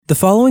The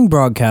following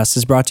broadcast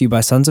is brought to you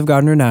by Sons of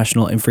God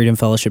International and Freedom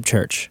Fellowship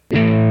Church. Hello,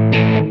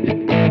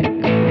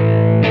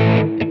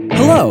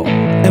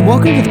 and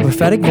welcome to the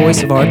prophetic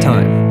voice of our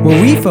time,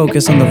 where we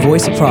focus on the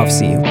voice of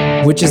prophecy,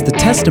 which is the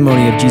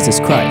testimony of Jesus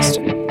Christ.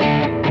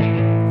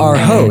 Our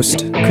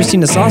host,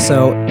 Christina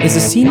Sasso, is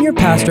a senior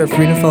pastor at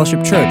Freedom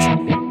Fellowship Church.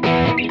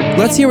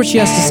 Let's hear what she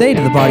has to say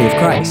to the body of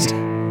Christ.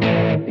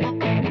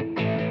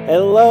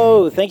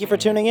 Hello, thank you for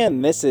tuning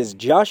in. This is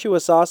Joshua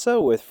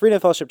Sasso with Freedom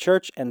Fellowship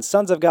Church and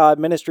Sons of God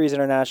Ministries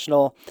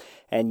International,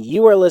 and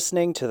you are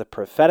listening to the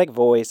prophetic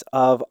voice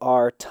of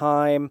our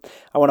time.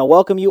 I want to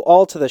welcome you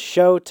all to the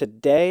show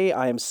today.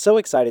 I am so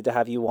excited to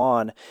have you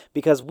on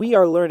because we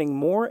are learning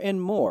more and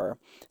more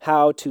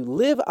how to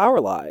live our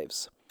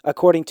lives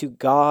according to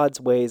God's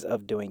ways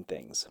of doing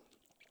things.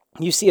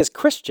 You see, as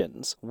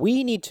Christians,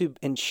 we need to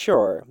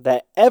ensure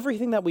that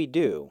everything that we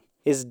do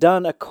is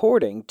done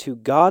according to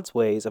God's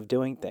ways of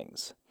doing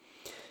things.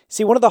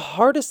 See, one of the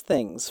hardest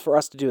things for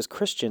us to do as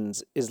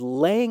Christians is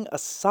laying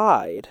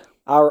aside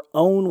our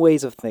own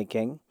ways of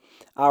thinking,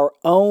 our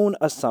own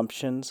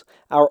assumptions,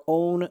 our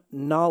own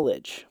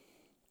knowledge.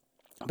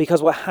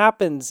 Because what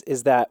happens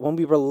is that when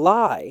we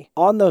rely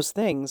on those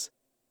things,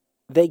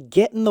 they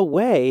get in the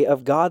way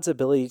of God's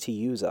ability to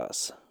use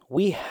us.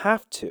 We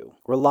have to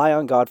rely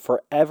on God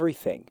for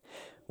everything,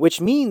 which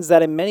means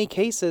that in many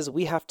cases,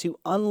 we have to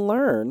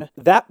unlearn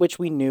that which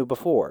we knew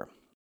before.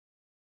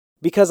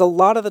 Because a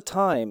lot of the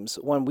times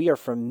when we are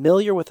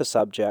familiar with a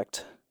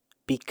subject,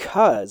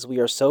 because we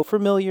are so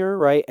familiar,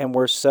 right, and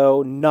we're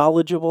so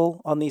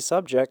knowledgeable on these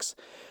subjects,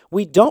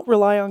 we don't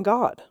rely on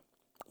God.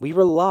 We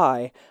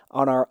rely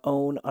on our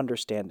own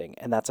understanding,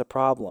 and that's a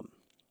problem.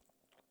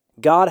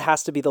 God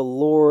has to be the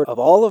Lord of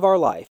all of our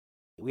life.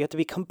 We have to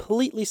be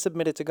completely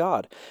submitted to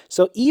God.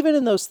 So even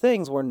in those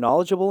things we're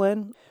knowledgeable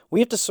in, we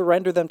have to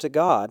surrender them to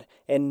God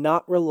and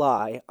not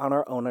rely on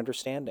our own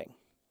understanding.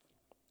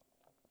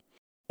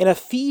 In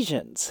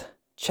Ephesians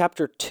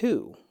chapter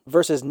 2,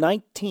 verses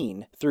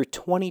 19 through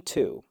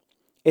 22,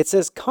 it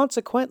says,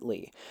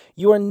 "Consequently,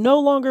 you are no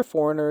longer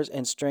foreigners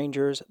and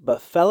strangers,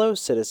 but fellow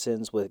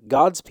citizens with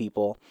God's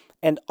people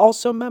and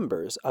also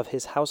members of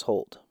his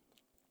household,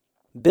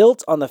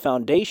 built on the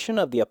foundation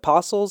of the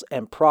apostles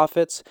and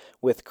prophets,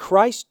 with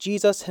Christ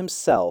Jesus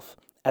himself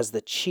as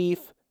the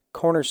chief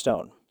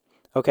cornerstone."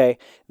 Okay,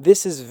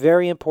 this is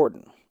very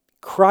important.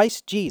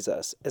 Christ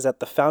Jesus is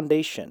at the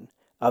foundation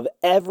of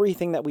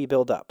everything that we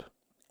build up.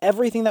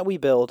 Everything that we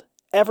build,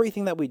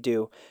 everything that we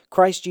do,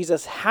 Christ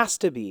Jesus has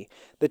to be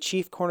the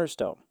chief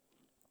cornerstone.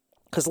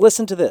 Because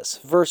listen to this,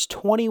 verse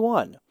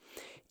 21.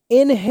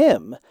 "In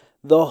him,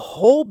 the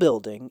whole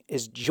building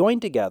is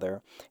joined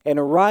together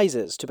and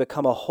rises to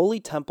become a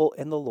holy temple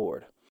in the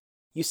Lord."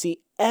 You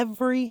see,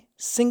 every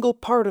single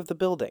part of the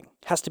building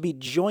has to be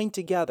joined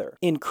together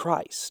in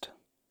Christ,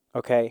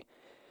 okay?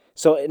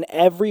 So in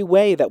every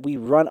way that we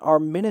run our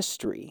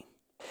ministry,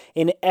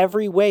 in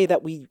every way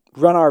that we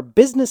run our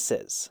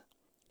businesses,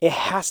 it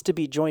has to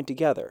be joined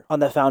together on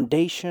the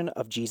foundation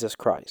of Jesus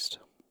Christ.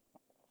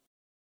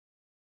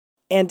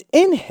 "And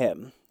in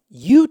him,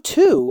 you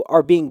too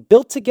are being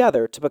built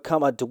together to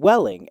become a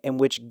dwelling in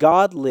which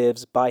God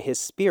lives by his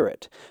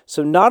Spirit."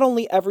 So not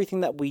only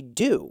everything that we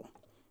do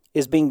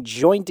is being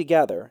joined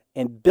together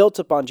and built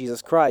upon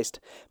Jesus Christ,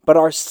 but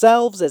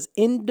ourselves as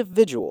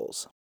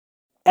individuals,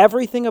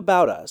 everything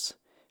about us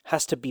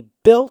has to be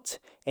built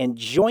and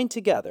joined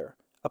together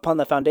upon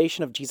the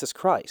foundation of Jesus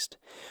Christ.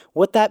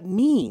 What that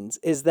means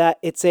is that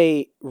it's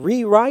a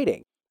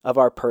rewriting of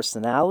our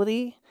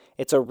personality,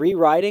 it's a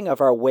rewriting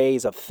of our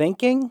ways of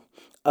thinking,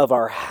 of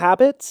our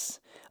habits,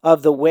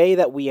 of the way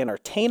that we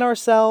entertain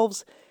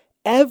ourselves.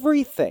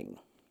 Everything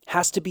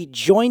has to be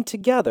joined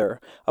together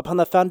upon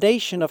the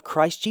foundation of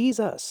Christ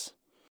Jesus.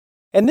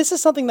 And this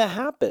is something that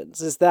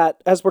happens, is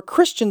that as we're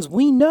Christians,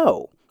 we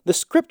know the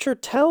scripture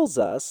tells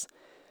us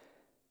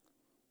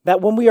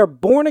that when we are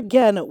born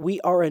again,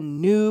 we are a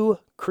new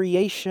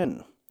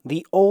creation.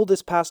 The old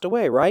is passed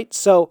away, right?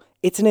 So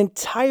it's an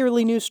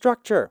entirely new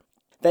structure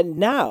that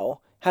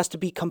now has to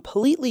be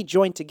completely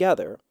joined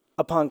together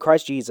upon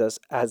Christ Jesus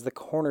as the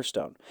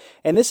cornerstone.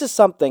 And this is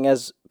something,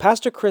 as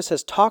Pastor Chris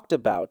has talked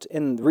about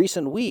in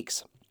recent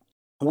weeks,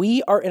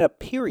 we are in a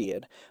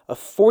period of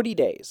 40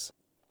 days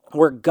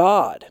where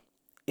God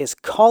is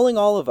calling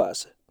all of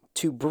us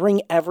to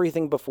bring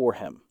everything before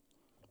him.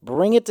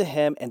 Bring it to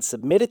him and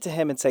submit it to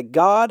him and say,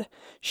 "God,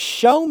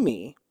 show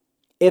me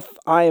if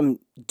I am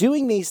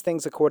doing these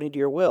things according to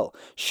your will.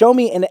 Show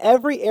me in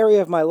every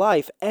area of my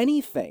life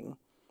anything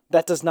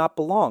that does not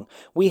belong."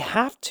 We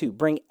have to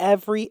bring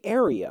every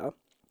area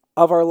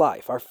of our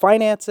life, our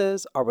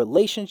finances, our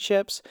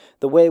relationships,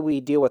 the way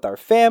we deal with our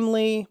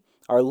family,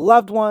 our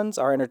loved ones,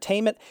 our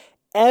entertainment,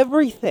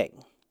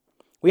 everything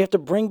we have to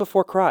bring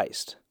before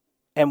Christ.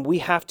 And we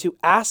have to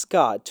ask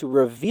God to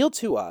reveal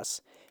to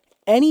us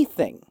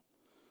anything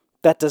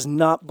that does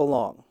not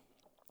belong.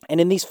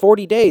 And in these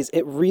 40 days,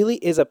 it really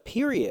is a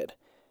period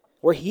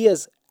where he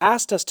has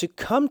asked us to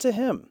come to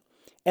him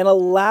and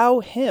allow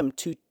him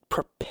to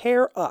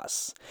prepare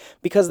us,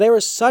 because there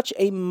is such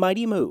a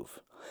mighty move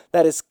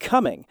that is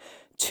coming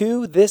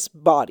to this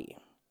body.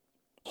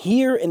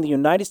 Here in the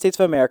United States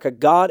of America,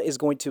 God is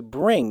going to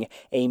bring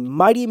a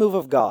mighty move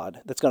of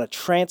God that's going to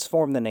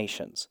transform the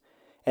nations.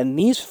 And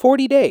these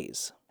 40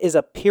 days is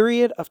a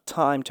period of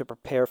time to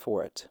prepare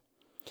for it.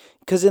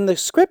 Because in the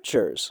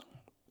scriptures,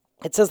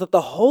 it says that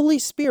the Holy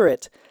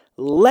Spirit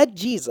led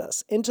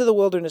Jesus into the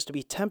wilderness to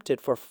be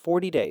tempted for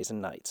 40 days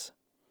and nights.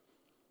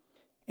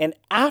 And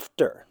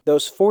after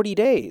those 40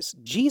 days,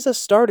 Jesus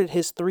started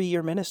his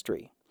 3-year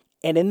ministry.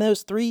 And in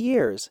those 3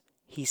 years,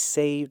 he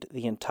saved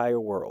the entire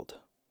world.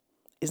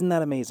 Isn't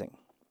that amazing?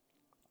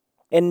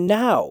 And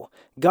now,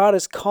 God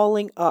is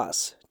calling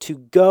us to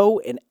go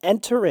and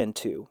enter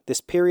into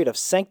this period of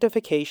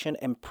sanctification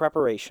and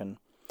preparation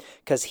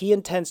because he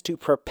intends to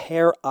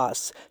prepare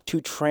us to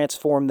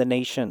transform the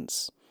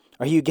nations.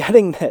 Are you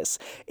getting this?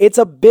 It's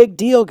a big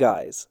deal,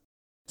 guys.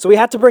 So we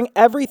have to bring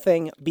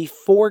everything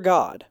before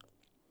God.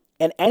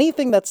 And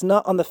anything that's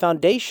not on the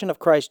foundation of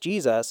Christ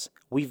Jesus,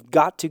 we've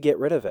got to get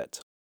rid of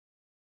it.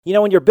 You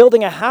know, when you're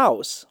building a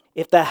house,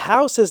 if the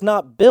house is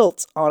not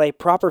built on a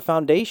proper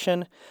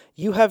foundation,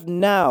 you have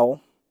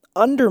now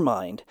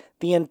undermined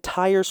the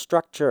entire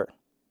structure.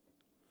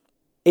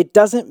 It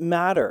doesn't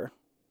matter,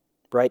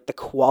 right, the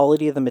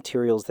quality of the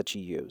materials that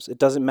you use. It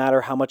doesn't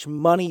matter how much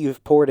money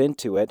you've poured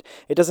into it.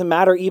 It doesn't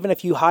matter even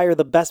if you hire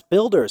the best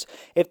builders.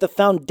 If the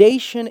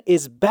foundation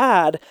is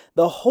bad,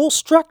 the whole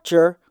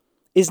structure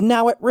is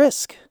now at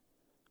risk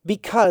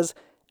because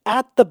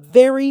at the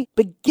very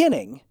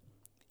beginning,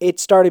 it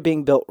started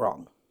being built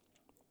wrong.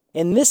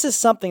 And this is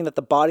something that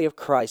the body of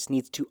Christ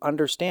needs to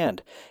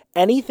understand.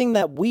 Anything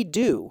that we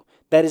do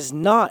that is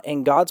not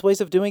in God's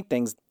ways of doing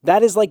things,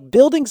 that is like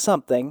building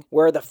something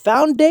where the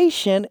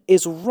foundation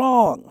is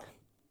wrong.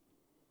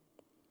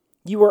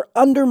 You are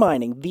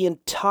undermining the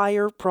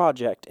entire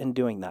project in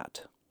doing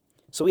that.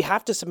 So we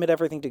have to submit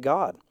everything to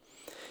God.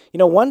 You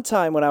know, one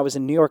time when I was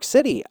in New York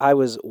City, I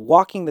was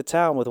walking the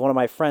town with one of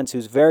my friends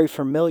who's very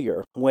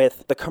familiar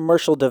with the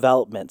commercial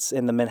developments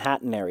in the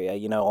Manhattan area.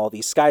 You know, all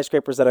these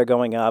skyscrapers that are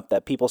going up,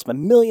 that people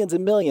spend millions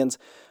and millions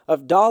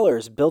of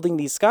dollars building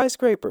these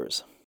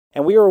skyscrapers.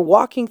 And we were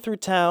walking through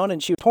town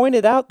and she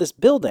pointed out this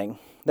building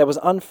that was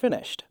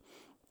unfinished.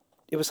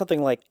 It was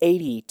something like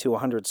 80 to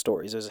 100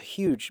 stories. It was a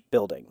huge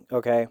building,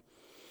 okay?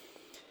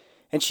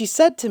 And she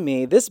said to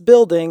me, this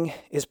building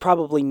is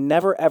probably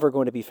never ever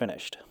going to be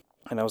finished.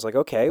 And I was like,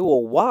 okay,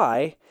 well,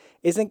 why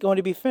isn't it going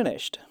to be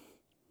finished?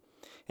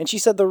 And she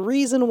said the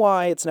reason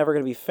why it's never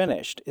going to be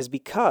finished is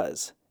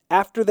because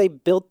after they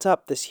built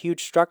up this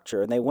huge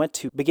structure and they went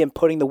to begin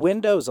putting the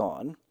windows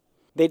on,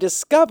 they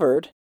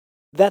discovered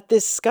that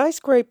this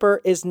skyscraper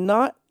is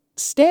not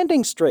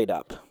standing straight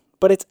up,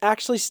 but it's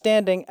actually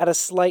standing at a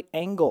slight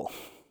angle.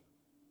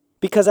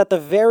 Because at the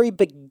very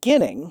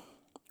beginning,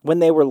 when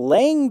they were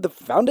laying the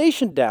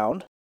foundation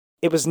down,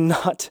 it was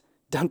not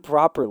done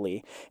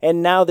properly.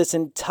 And now this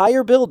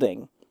entire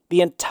building, the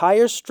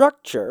entire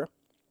structure,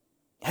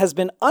 has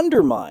been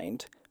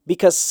undermined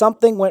because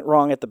something went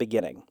wrong at the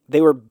beginning.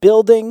 They were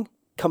building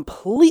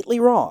completely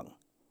wrong.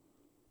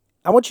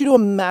 I want you to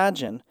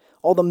imagine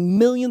all the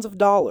millions of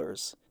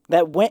dollars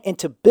that went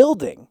into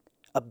building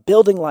a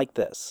building like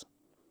this.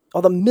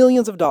 All the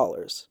millions of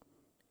dollars.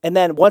 And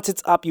then once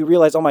it's up, you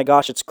realize, oh my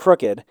gosh, it's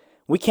crooked.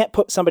 We can't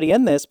put somebody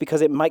in this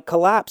because it might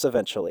collapse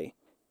eventually.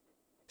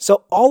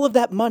 So all of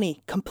that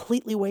money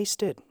completely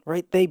wasted,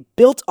 right? They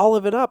built all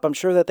of it up. I'm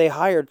sure that they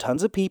hired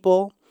tons of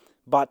people,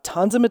 bought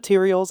tons of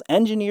materials,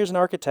 engineers and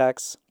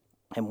architects.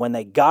 And when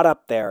they got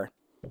up there,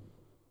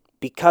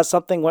 because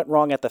something went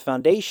wrong at the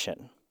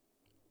foundation,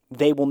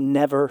 they will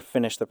never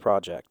finish the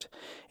project.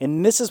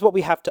 And this is what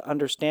we have to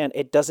understand.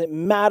 It doesn't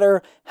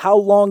matter how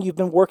long you've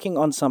been working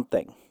on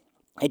something.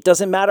 It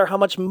doesn't matter how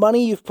much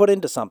money you've put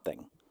into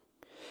something.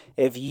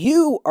 If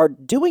you are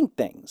doing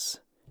things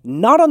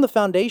not on the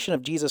foundation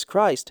of Jesus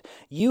Christ,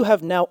 you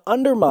have now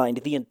undermined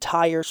the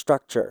entire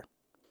structure.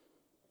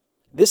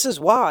 This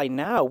is why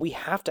now we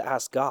have to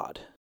ask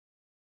God,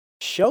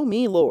 show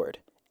me, Lord,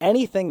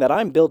 anything that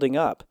I'm building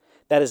up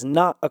that is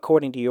not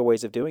according to your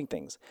ways of doing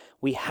things.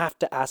 We have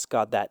to ask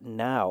God that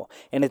now.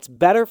 And it's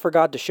better for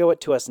God to show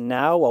it to us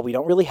now while we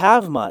don't really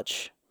have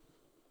much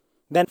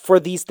than for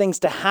these things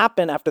to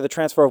happen after the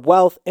transfer of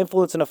wealth,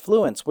 influence, and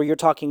affluence, where you're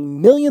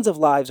talking millions of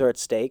lives are at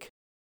stake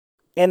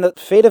and the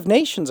fate of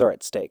nations are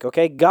at stake,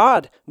 okay?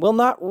 God will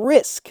not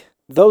risk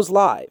those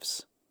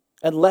lives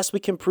unless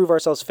we can prove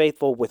ourselves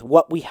faithful with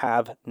what we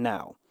have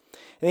now.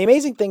 And the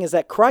amazing thing is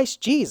that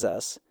Christ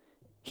Jesus,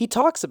 he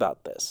talks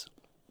about this.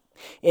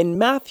 In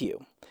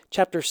Matthew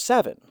chapter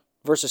 7,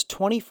 verses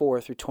 24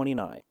 through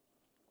 29,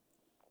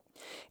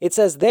 it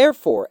says,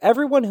 "Therefore,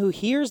 everyone who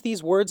hears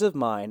these words of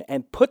mine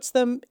and puts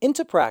them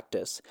into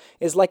practice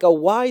is like a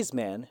wise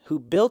man who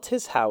built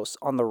his house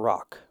on the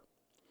rock.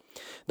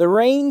 The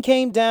rain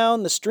came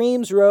down, the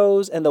streams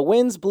rose, and the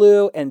winds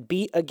blew and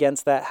beat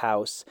against that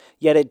house,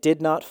 yet it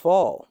did not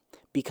fall,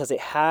 because it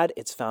had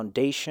its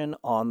foundation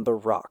on the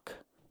rock."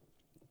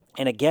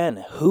 And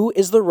again, who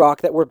is the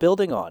rock that we're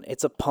building on?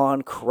 It's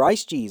upon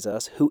Christ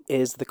Jesus, who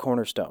is the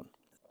cornerstone.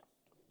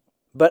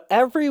 "But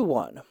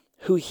everyone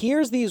who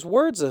hears these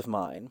words of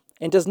mine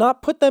and does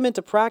not put them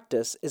into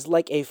practice is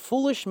like a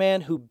foolish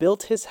man who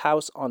built his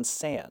house on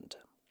sand.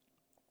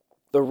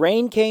 The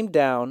rain came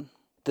down,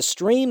 the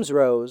streams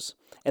rose,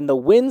 and the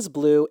winds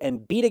blew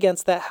and beat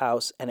against that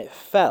house, and it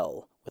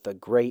fell with a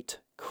great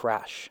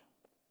crash.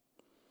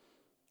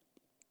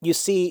 You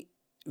see,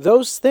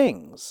 those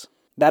things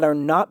that are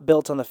not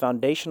built on the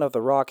foundation of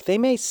the rock, they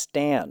may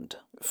stand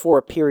for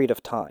a period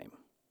of time.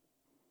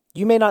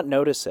 You may not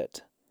notice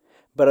it,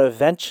 but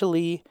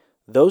eventually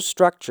those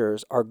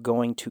structures are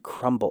going to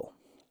crumble.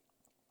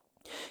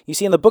 You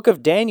see, in the book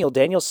of Daniel,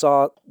 Daniel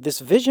saw this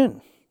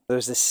vision.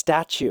 There's this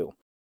statue.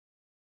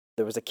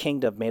 There was a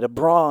kingdom made of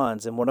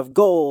bronze and one of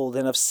gold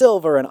and of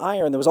silver and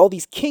iron. There was all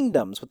these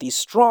kingdoms with these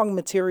strong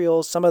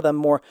materials, some of them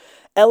more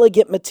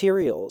elegant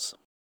materials.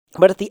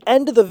 But at the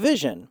end of the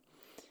vision,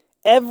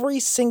 every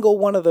single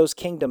one of those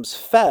kingdoms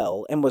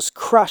fell and was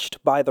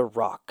crushed by the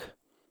rock.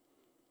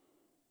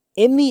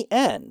 In the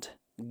end,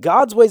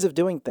 God's ways of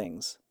doing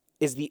things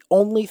is the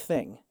only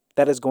thing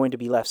that is going to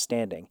be left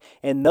standing.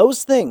 And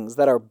those things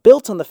that are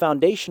built on the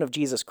foundation of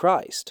Jesus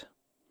Christ,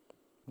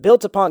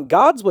 built upon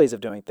God's ways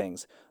of doing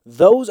things,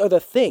 those are the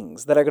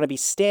things that are going to be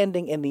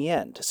standing in the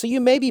end. So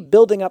you may be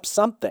building up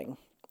something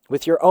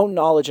with your own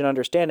knowledge and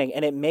understanding,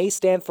 and it may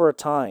stand for a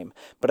time,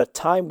 but a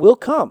time will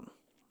come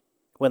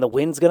when the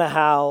wind's going to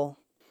howl,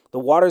 the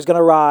water's going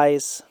to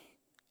rise,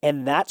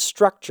 and that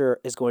structure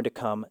is going to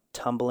come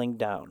tumbling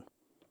down.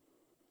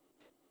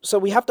 So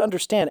we have to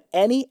understand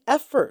any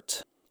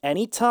effort,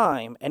 any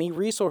time, any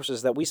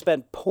resources that we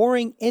spend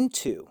pouring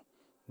into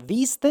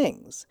these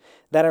things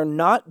that are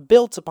not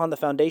built upon the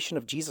foundation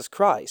of Jesus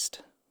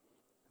Christ,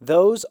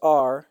 those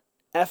are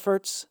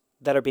efforts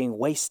that are being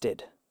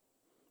wasted,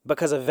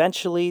 because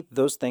eventually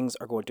those things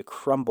are going to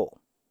crumble.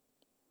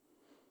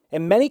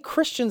 And many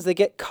Christians, they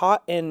get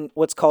caught in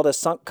what's called a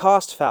sunk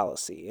cost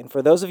fallacy. And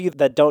for those of you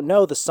that don't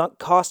know, the sunk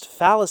cost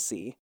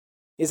fallacy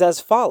is as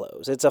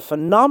follows. It's a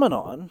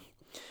phenomenon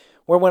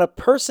where when a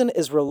person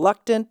is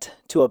reluctant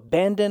to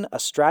abandon a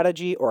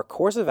strategy or a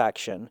course of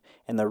action,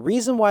 and the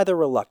reason why they're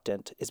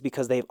reluctant is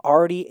because they've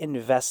already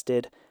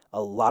invested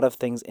a lot of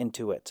things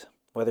into it,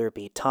 whether it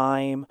be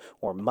time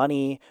or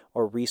money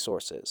or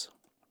resources.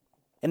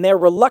 And they're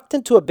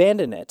reluctant to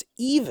abandon it,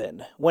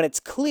 even when it's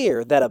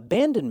clear that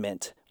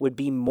abandonment would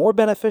be more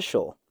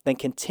beneficial than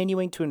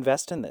continuing to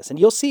invest in this. And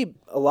you'll see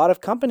a lot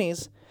of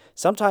companies,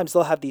 sometimes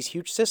they'll have these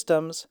huge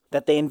systems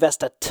that they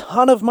invest a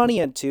ton of money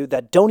into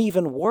that don't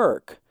even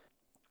work,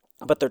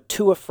 but they're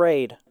too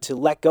afraid to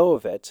let go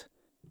of it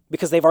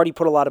because they've already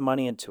put a lot of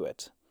money into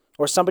it.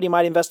 Or somebody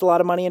might invest a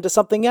lot of money into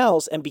something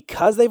else, and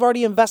because they've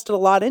already invested a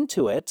lot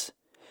into it,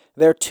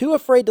 they're too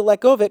afraid to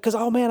let go of it because,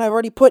 oh man, I've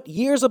already put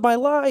years of my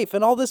life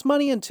and all this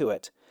money into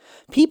it.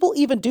 People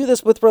even do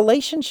this with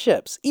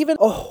relationships, even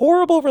a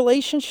horrible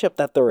relationship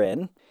that they're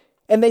in,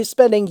 and they're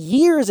spending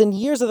years and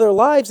years of their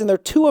lives and they're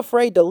too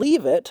afraid to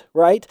leave it,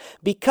 right?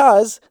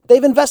 Because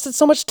they've invested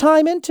so much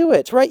time into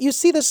it, right? You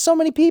see this so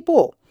many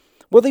people.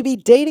 Will they be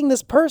dating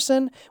this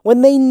person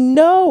when they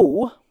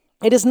know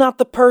it is not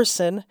the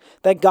person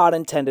that God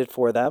intended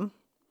for them?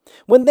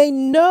 When they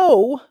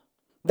know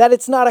that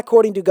it's not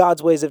according to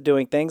God's ways of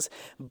doing things,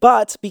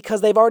 but because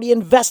they've already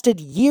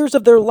invested years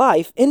of their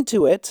life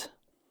into it,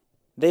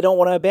 they don't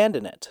want to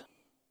abandon it.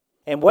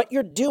 And what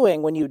you're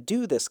doing when you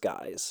do this,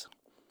 guys,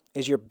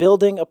 is you're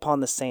building upon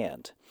the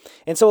sand.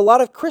 And so a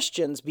lot of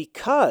Christians,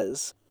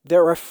 because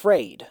they're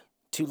afraid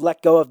to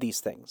let go of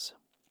these things,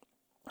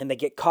 and they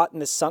get caught in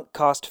this sunk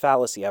cost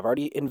fallacy. I've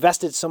already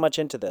invested so much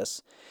into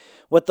this.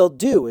 What they'll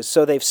do is,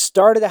 so they've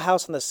started a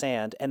house on the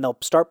sand, and they'll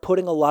start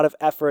putting a lot of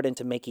effort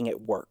into making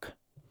it work.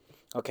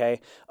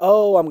 Okay?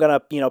 Oh, I'm going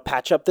to,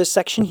 patch up this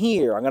section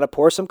here. I'm going to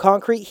pour some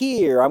concrete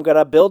here. I'm going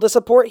to build a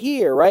support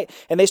here, right?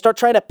 And they start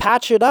trying to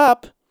patch it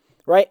up,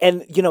 right?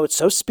 And, it's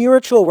so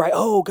spiritual, right?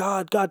 Oh,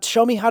 God,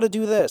 show me how to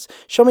do this.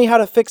 Show me how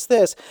to fix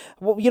this.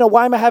 Well,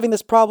 why am I having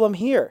this problem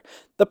here?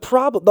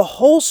 The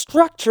whole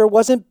structure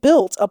wasn't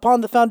built upon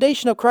the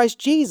foundation of Christ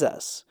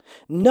Jesus.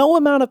 No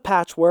amount of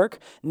patchwork,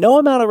 no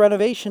amount of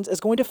renovations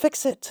is going to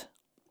fix it.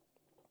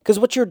 Because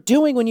what you're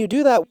doing when you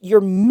do that, you're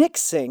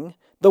mixing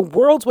the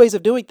world's ways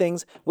of doing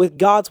things with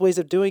God's ways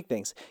of doing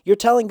things. You're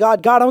telling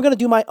God, I'm going to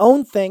do my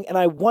own thing and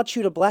I want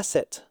you to bless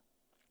it.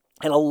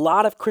 And a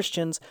lot of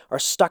Christians are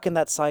stuck in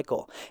that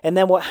cycle. And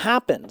then what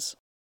happens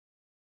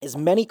is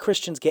many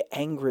Christians get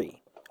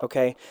angry,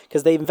 okay?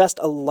 Because they invest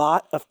a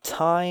lot of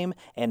time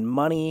and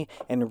money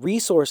and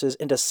resources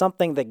into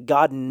something that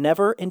God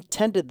never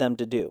intended them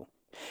to do.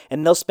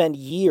 And they'll spend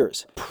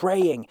years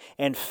praying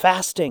and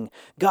fasting.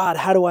 God,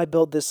 how do I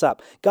build this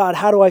up? God,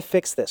 how do I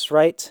fix this,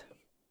 right?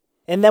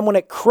 And then when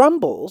it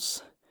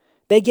crumbles,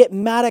 they get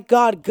mad at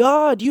God.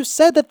 God, you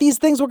said that these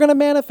things were going to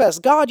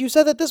manifest. God, you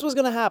said that this was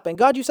going to happen.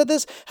 God, you said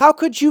this. How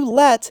could you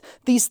let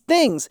these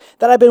things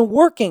that I've been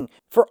working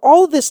for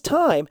all this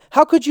time,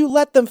 how could you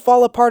let them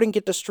fall apart and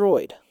get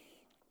destroyed?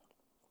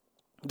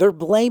 They're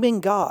blaming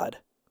God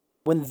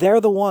when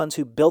they're the ones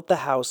who built the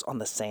house on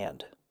the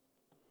sand.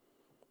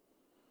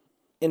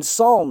 In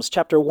Psalms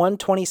chapter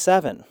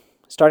 127,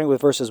 starting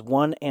with verses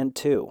 1 and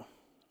 2,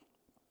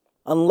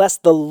 Unless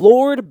the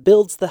Lord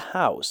builds the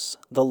house,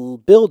 the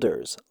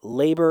builders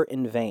labor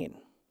in vain.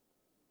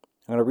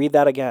 I'm going to read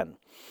that again.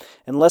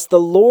 Unless the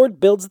Lord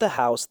builds the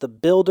house, the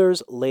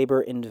builders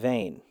labor in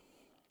vain.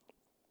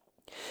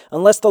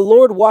 Unless the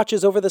Lord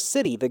watches over the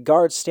city, the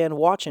guards stand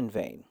watch in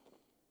vain.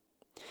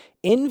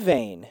 In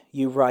vain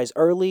you rise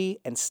early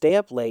and stay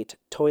up late,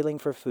 toiling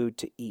for food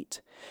to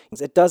eat.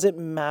 It doesn't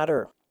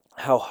matter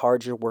how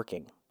hard you're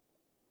working.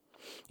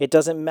 It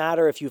doesn't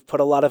matter if you've put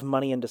a lot of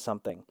money into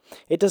something.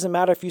 It doesn't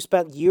matter if you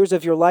spent years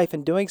of your life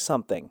in doing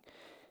something.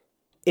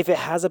 If it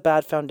has a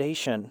bad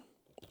foundation,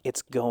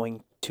 it's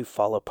going to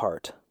fall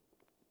apart.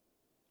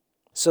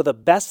 So the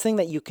best thing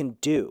that you can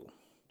do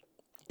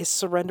is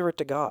surrender it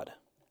to God.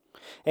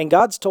 And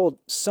God's told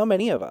so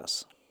many of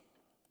us,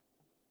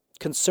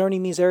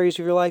 concerning these areas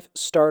of your life,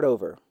 start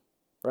over,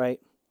 right?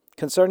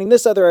 Concerning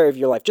this other area of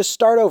your life, just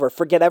start over.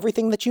 Forget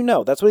everything that you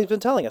know. That's what he's been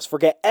telling us.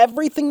 Forget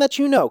everything that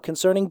you know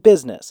concerning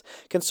business,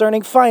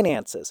 concerning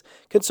finances,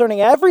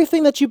 concerning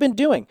everything that you've been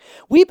doing.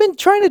 We've been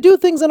trying to do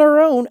things on our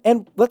own,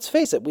 and let's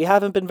face it, we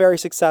haven't been very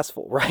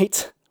successful,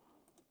 right?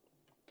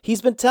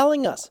 He's been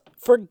telling us,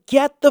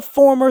 forget the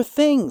former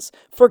things.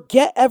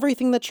 Forget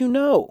everything that you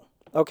know,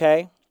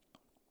 okay?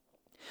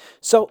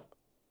 So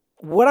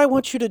what I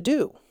want you to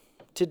do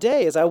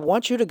today is I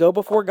want you to go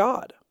before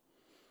God.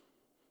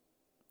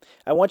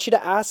 I want you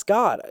to ask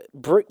God,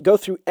 go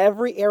through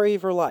every area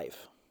of your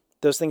life,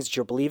 those things that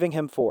you're believing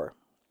him for,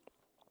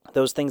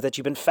 those things that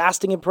you've been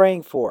fasting and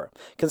praying for,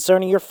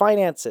 concerning your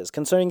finances,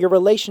 concerning your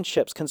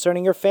relationships,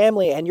 concerning your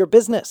family and your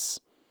business.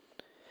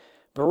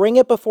 Bring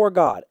it before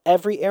God,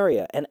 every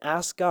area, and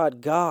ask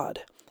God,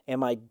 God,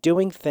 am I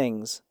doing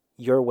things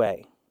your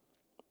way?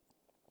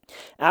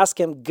 Ask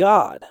him,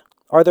 God,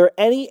 are there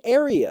any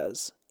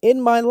areas in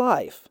my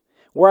life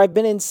where I've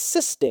been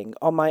insisting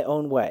on my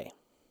own way?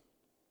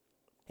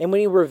 And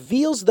when he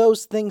reveals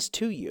those things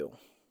to you,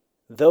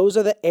 those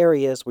are the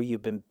areas where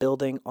you've been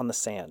building on the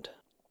sand.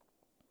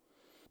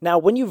 Now,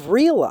 when you've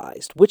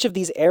realized which of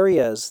these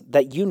areas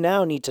that you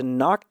now need to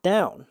knock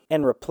down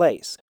and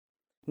replace,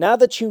 now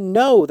that you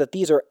know that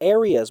these are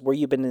areas where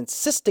you've been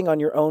insisting on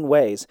your own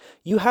ways,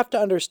 you have to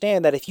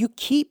understand that if you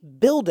keep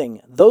building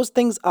those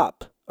things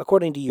up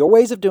according to your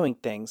ways of doing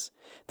things,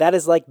 that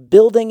is like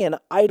building an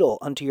idol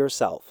unto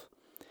yourself.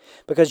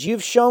 Because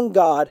you've shown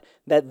God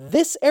that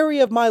this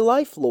area of my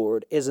life,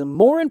 Lord, is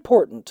more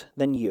important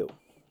than you.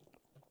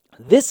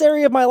 This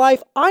area of my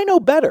life, I know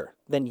better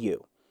than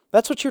you.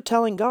 That's what you're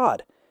telling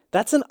God.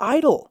 That's an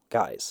idol,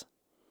 guys.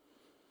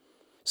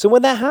 So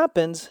when that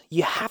happens,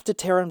 you have to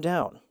tear him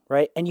down,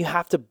 right? And you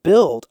have to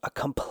build a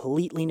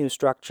completely new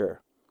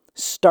structure,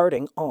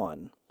 starting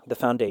on the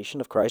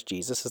foundation of Christ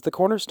Jesus as the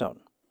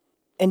cornerstone.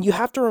 And you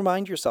have to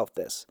remind yourself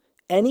this.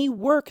 Any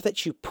work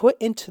that you put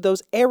into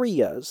those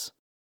areas,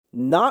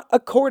 not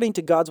according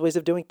to God's ways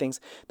of doing things,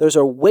 those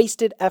are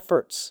wasted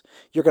efforts.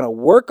 You're going to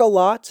work a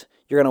lot,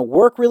 you're going to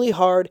work really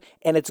hard,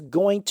 and it's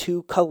going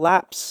to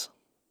collapse.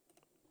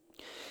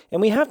 And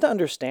we have to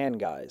understand,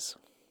 guys,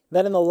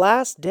 that in the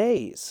last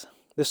days,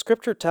 the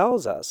scripture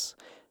tells us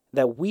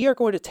that we are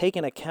going to take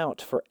an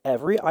account for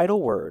every idle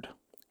word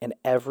and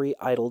every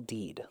idle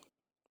deed.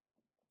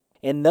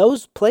 In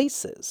those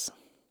places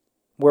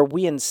where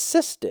we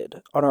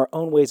insisted on our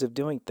own ways of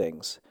doing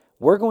things,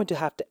 we're going to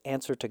have to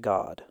answer to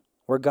God.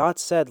 Where God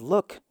said,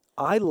 look,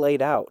 I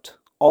laid out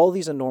all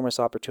these enormous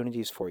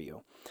opportunities for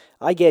you.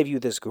 I gave you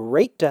this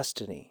great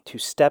destiny to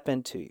step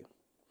into.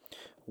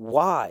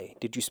 Why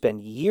did you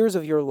spend years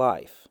of your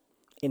life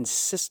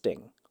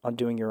insisting on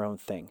doing your own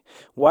thing?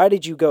 Why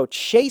did you go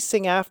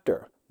chasing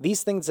after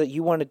these things that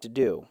you wanted to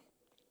do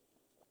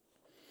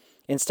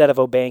instead of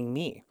obeying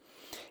me?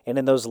 And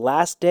in those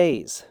last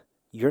days,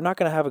 you're not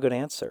going to have a good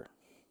answer.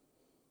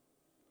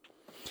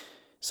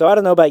 So I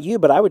don't know about you,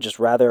 but I would just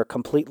rather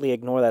completely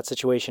ignore that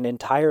situation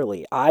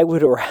entirely. I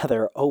would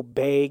rather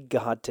obey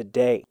God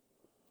today.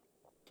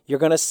 You're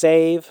going to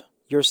save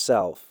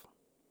yourself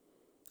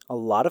a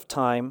lot of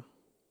time,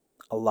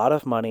 a lot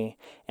of money,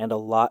 and a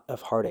lot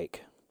of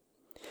heartache.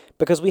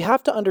 Because we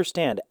have to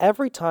understand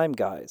every time,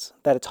 guys,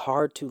 that it's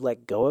hard to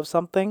let go of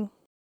something,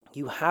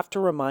 you have to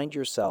remind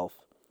yourself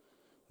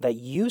that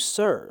you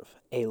serve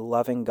a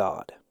loving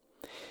God.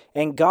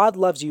 And God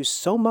loves you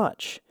so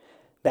much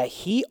that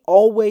he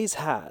always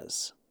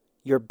has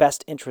your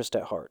best interest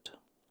at heart.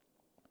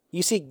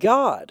 You see,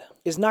 God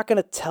is not going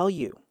to tell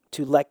you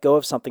to let go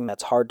of something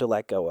that's hard to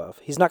let go of.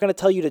 He's not going to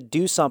tell you to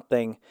do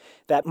something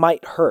that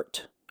might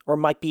hurt or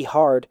might be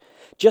hard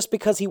just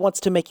because he wants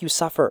to make you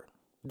suffer.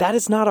 That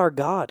is not our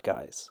God,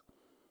 guys.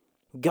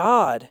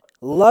 God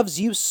loves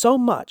you so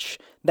much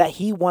that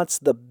he wants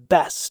the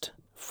best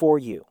for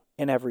you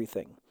in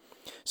everything.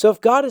 So if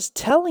God is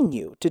telling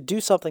you to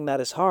do something that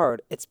is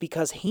hard, it's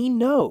because he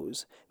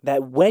knows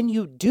that when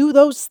you do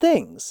those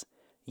things,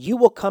 you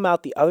will come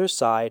out the other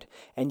side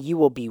and you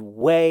will be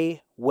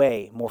way,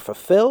 way more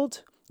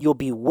fulfilled. You'll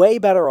be way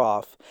better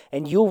off,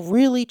 and you'll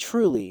really,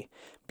 truly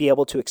be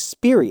able to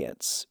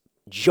experience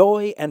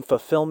joy and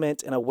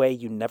fulfillment in a way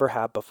you never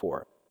have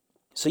before.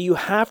 So you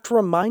have to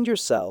remind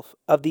yourself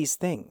of these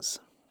things.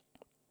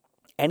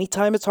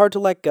 anytime it's hard to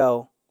let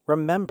go,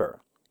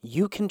 remember,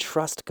 you can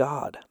trust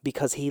God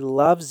because He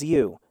loves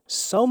you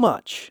so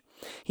much.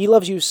 He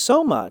loves you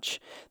so much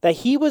that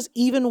He was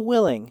even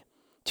willing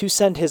to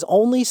send His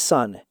only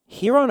Son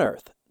here on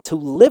earth to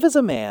live as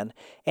a man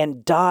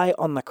and die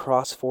on the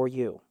cross for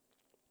you.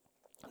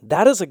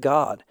 That is a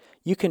God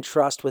you can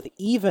trust with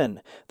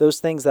even those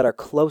things that are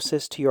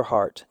closest to your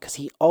heart, because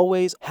He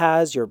always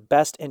has your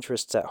best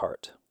interests at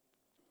heart.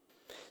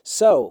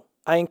 So,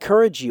 I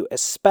encourage you,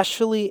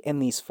 especially in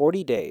these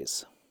 40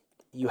 days,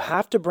 you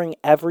have to bring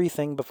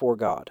everything before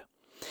God.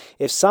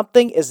 If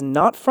something is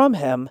not from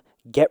Him,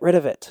 get rid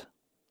of it.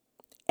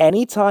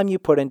 Any time you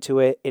put into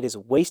it, it is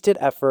wasted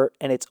effort,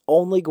 and it's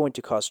only going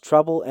to cause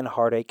trouble and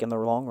heartache in the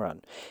long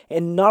run.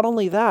 And not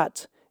only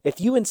that, if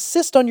you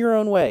insist on your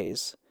own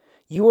ways,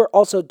 you are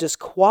also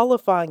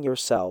disqualifying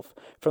yourself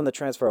from the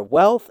transfer of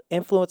wealth,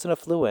 influence, and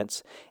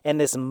affluence, and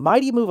this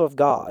mighty move of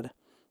God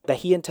that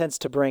He intends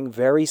to bring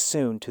very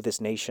soon to this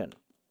nation.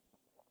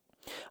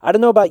 I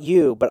don't know about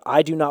you, but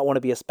I do not want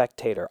to be a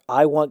spectator.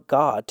 I want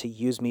God to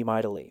use me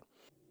mightily.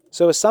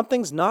 So if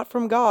something's not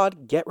from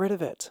God, get rid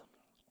of it.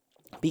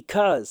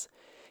 Because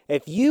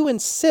if you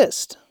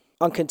insist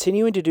on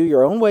continuing to do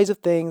your own ways of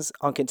things,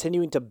 on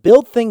continuing to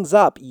build things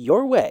up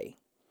your way,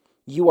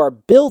 you are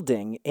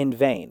building in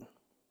vain.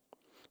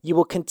 You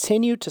will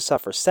continue to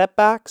suffer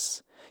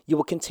setbacks, you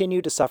will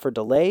continue to suffer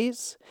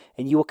delays,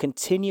 and you will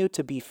continue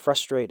to be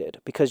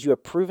frustrated because you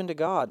have proven to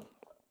God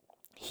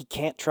He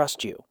can't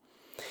trust you.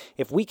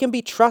 If we can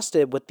be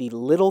trusted with the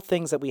little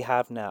things that we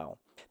have now,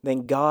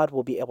 then God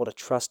will be able to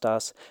trust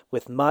us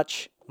with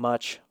much,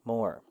 much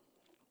more.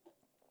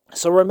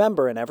 So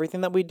remember, in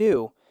everything that we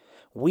do,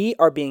 we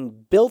are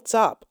being built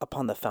up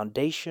upon the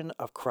foundation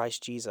of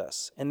Christ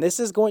Jesus. And this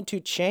is going to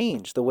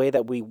change the way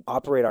that we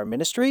operate our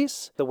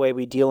ministries, the way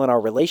we deal in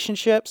our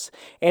relationships,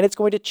 and it's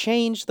going to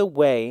change the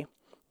way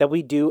that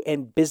we do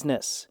in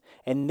business.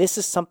 And this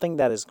is something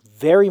that is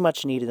very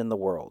much needed in the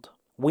world.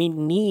 We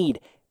need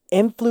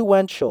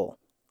influential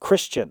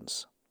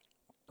Christians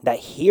that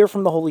hear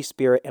from the Holy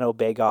Spirit and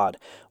obey God.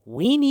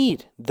 We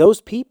need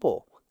those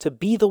people to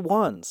be the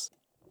ones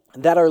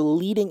that are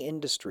leading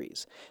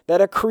industries, that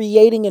are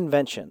creating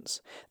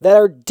inventions, that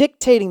are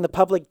dictating the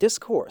public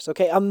discourse.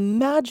 Okay,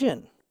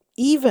 imagine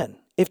even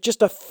if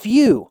just a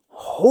few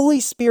Holy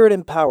Spirit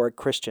empowered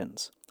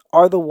Christians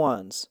are the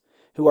ones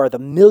who are the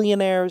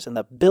millionaires and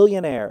the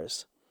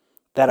billionaires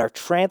that are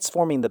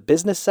transforming the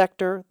business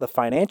sector, the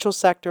financial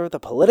sector, the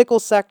political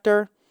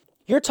sector.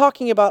 You're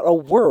talking about a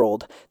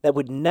world that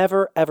would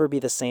never, ever be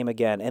the same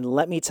again. And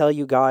let me tell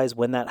you guys,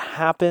 when that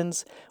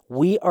happens,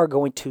 we are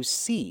going to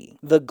see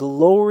the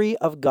glory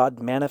of God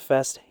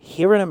manifest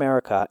here in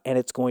America, and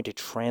it's going to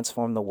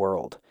transform the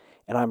world.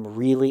 And I'm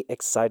really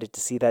excited to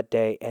see that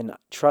day. And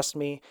trust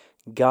me,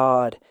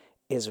 God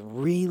is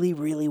really,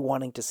 really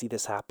wanting to see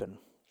this happen.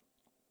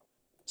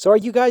 So are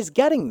you guys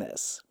getting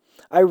this?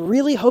 I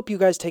really hope you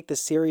guys take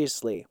this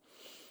seriously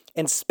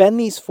and spend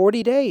these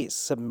 40 days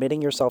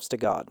submitting yourselves to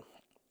God.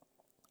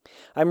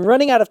 I'm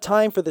running out of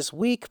time for this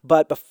week,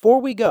 but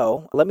before we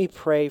go, let me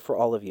pray for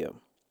all of you.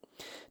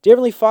 Dear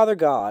Heavenly Father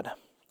God,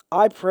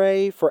 I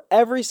pray for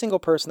every single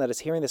person that is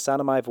hearing the sound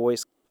of my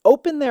voice.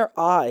 Open their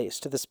eyes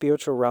to the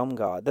spiritual realm,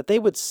 God, that they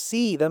would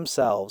see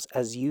themselves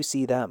as you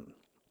see them,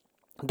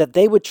 that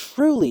they would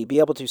truly be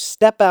able to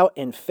step out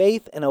in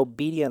faith and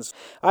obedience.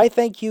 I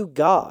thank you,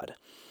 God,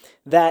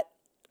 that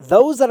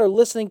those that are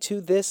listening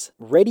to this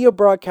radio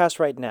broadcast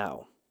right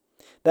now,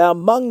 that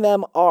among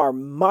them are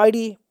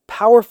mighty,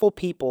 powerful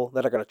people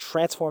that are going to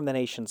transform the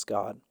nations,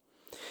 God.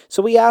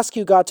 So we ask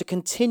you, God, to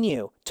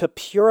continue to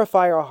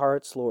purify our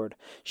hearts, Lord.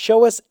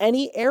 Show us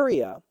any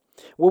area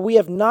where we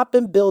have not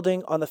been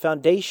building on the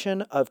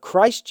foundation of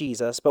Christ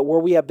Jesus, but where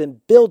we have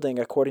been building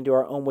according to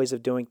our own ways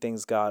of doing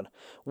things, God.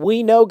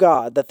 We know,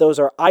 God, that those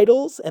are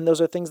idols and those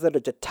are things that are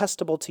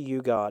detestable to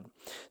you, God.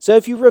 So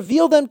if you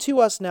reveal them to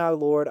us now,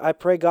 Lord, I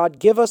pray, God,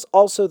 give us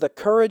also the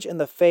courage and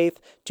the faith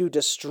to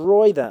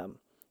destroy them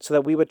so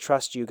that we would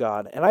trust you,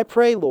 God. And I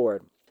pray,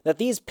 Lord, that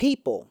these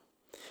people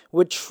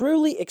would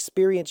truly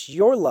experience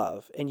your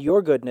love and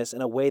your goodness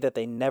in a way that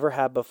they never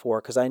have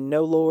before. Because I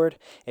know, Lord,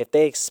 if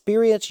they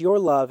experience your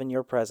love and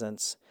your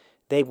presence,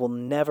 they will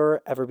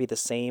never, ever be the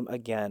same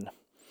again.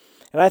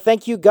 And I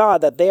thank you,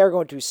 God, that they are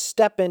going to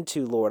step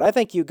into, Lord. I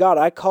thank you, God,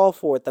 I call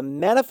forth the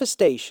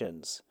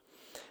manifestations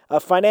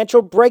of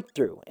financial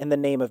breakthrough in the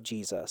name of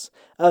Jesus,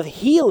 of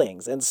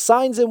healings and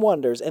signs and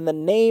wonders in the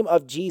name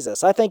of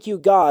Jesus. I thank you,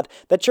 God,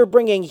 that you're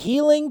bringing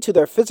healing to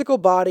their physical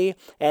body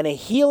and a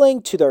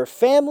healing to their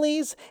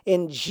families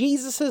in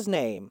Jesus'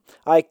 name.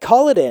 I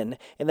call it in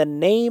the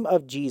name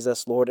of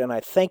Jesus, Lord, and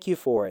I thank you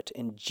for it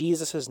in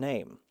Jesus'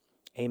 name.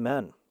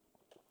 Amen.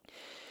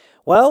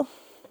 Well,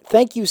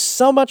 thank you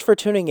so much for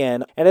tuning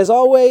in. And as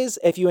always,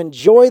 if you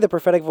enjoy the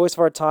prophetic voice of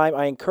our time,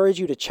 I encourage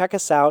you to check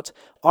us out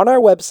on our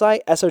website,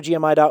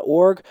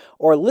 sogmi.org,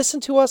 or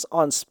listen to us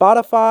on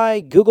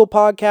Spotify, Google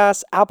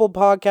Podcasts, Apple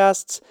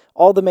Podcasts,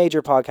 all the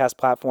major podcast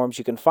platforms.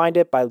 You can find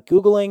it by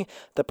Googling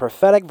the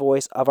prophetic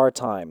voice of our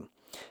time.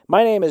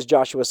 My name is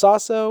Joshua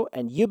Sasso,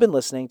 and you've been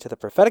listening to the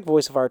prophetic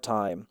voice of our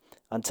time.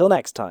 Until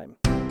next time.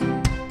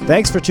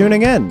 Thanks for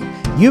tuning in.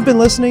 You've been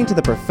listening to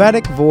the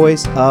prophetic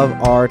voice of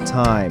our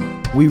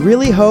time. We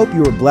really hope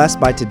you were blessed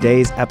by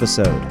today's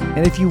episode.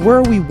 And if you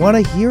were, we want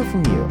to hear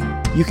from you.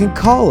 You can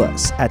call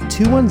us at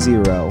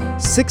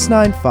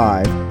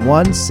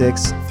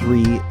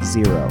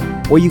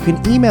 210-695-1630, or you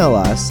can email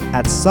us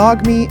at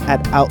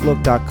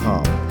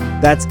sogmi@outlook.com.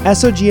 That's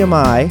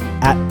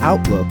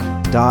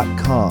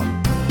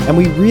SOGMI@outlook.com. And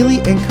we really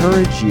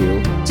encourage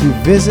you to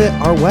visit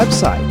our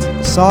website,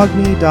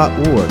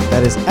 sogmi.org.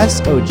 That is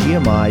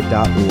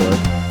SOGMI.org.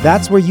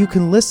 That's where you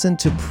can listen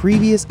to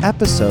previous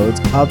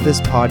episodes of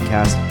this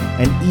podcast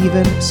and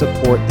even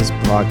support this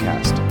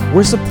podcast.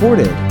 We're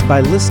supported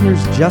by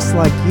listeners just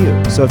like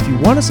you. So if you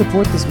want to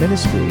support this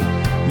ministry,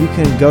 you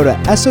can go to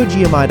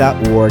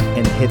SOGMI.org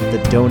and hit the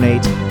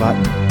donate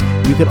button.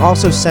 You can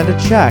also send a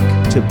check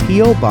to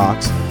P.O.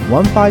 Box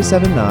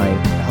 1579,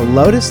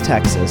 Helotes,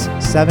 Texas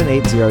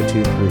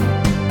 78023.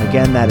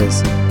 Again, that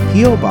is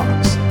P.O.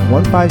 Box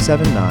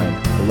 1579,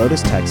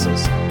 Helotes,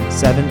 Texas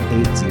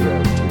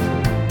 78023.